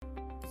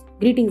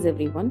Greetings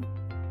everyone.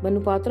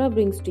 Manupatra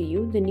brings to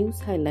you the news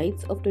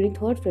highlights of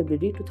 23rd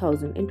February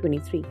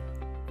 2023.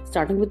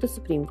 Starting with the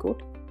Supreme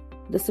Court.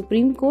 The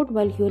Supreme Court,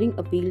 while hearing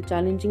appeal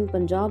challenging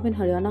Punjab and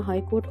Haryana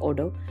High Court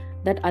order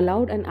that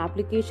allowed an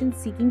application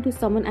seeking to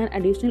summon an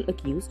additional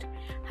accused,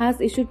 has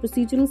issued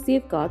procedural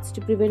safeguards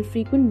to prevent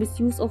frequent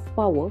misuse of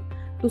power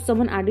to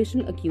summon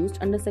additional accused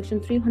under Section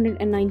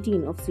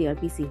 319 of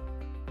CRPC.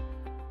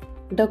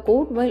 The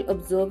court, while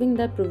observing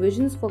that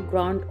provisions for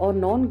grant or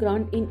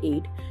non-grant in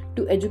aid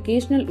to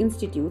educational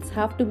institutes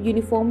have to be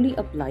uniformly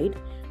applied,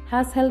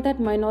 has held that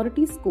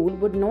minority school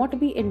would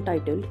not be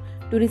entitled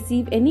to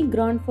receive any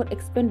grant for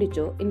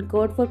expenditure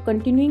incurred for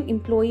continuing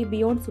employee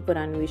beyond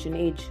superannuation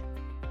age.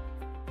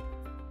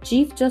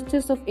 Chief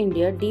Justice of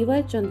India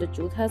D.Y.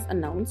 Chandrachud has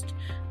announced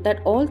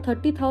that all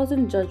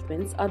 30,000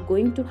 judgments are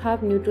going to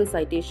have neutral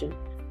citation.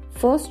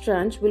 First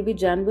tranche will be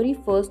January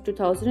 1st,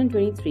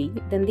 2023,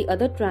 then the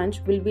other tranche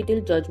will be till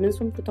judgments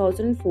from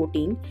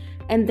 2014,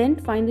 and then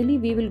finally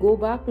we will go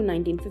back to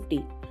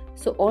 1950.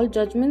 So all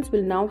judgments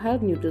will now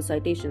have neutral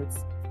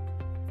citations.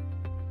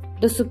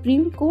 The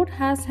Supreme Court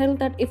has held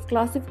that if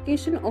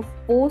classification of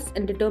posts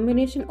and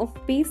determination of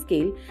pay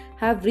scale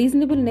have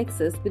reasonable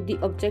nexus with the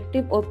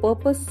objective or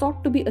purpose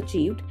sought to be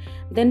achieved,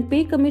 then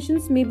pay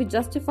commissions may be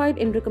justified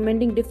in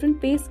recommending different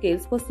pay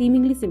scales for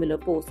seemingly similar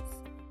posts.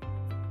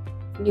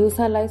 News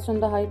highlights from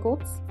the High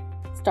Courts.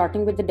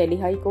 Starting with the Delhi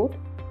High Court.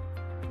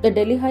 The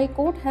Delhi High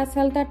Court has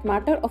held that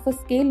matter of a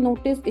scale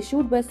notice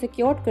issued by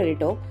secured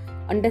creditor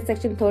under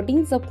Section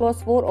 13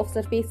 Subclause 4 of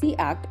SARFAESI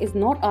Act is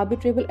not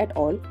arbitrable at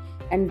all,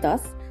 and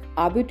thus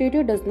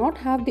arbitrator does not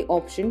have the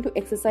option to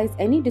exercise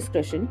any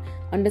discretion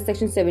under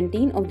Section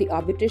 17 of the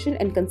Arbitration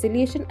and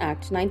Conciliation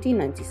Act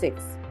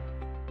 1996.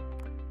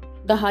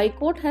 The High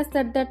Court has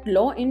said that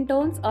law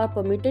interns are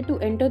permitted to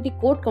enter the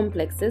court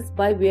complexes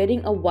by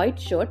wearing a white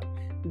shirt,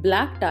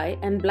 black tie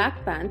and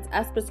black pants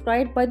as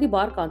prescribed by the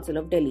Bar Council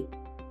of Delhi.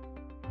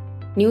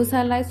 News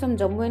highlights from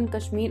Jammu and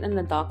Kashmir and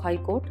Ladakh High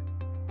Court.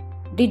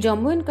 The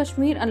Jammu and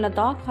Kashmir and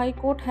Ladakh High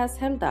Court has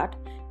held that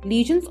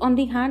lesions on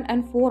the hand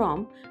and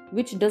forearm,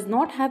 which does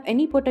not have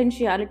any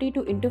potentiality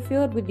to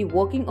interfere with the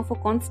working of a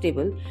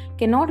constable,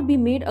 cannot be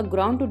made a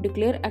ground to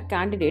declare a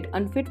candidate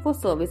unfit for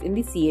service in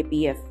the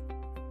CAPF.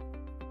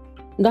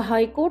 The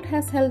High Court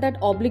has held that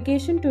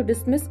obligation to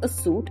dismiss a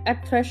suit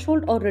at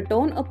threshold or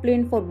return a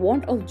plaint for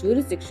want of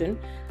jurisdiction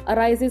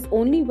arises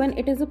only when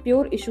it is a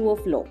pure issue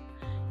of law.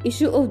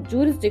 Issue of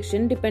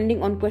jurisdiction,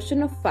 depending on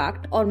question of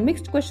fact or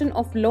mixed question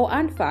of law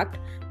and fact,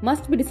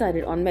 must be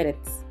decided on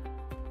merits.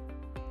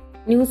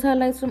 News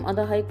highlights from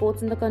other high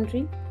courts in the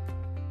country.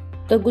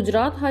 The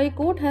Gujrat High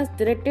Court has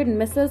directed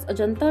Messrs.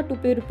 Ajanta to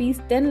pay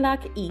 ₹10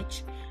 lakh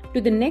each to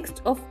the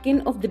next of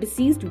kin of the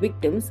deceased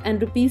victims and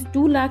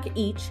 ₹2 lakh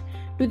each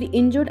to the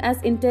injured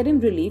as interim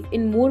relief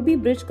in Morbi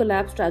bridge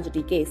collapse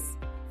tragedy case.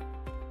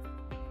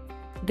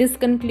 This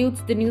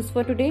concludes the news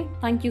for today.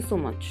 Thank you so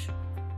much.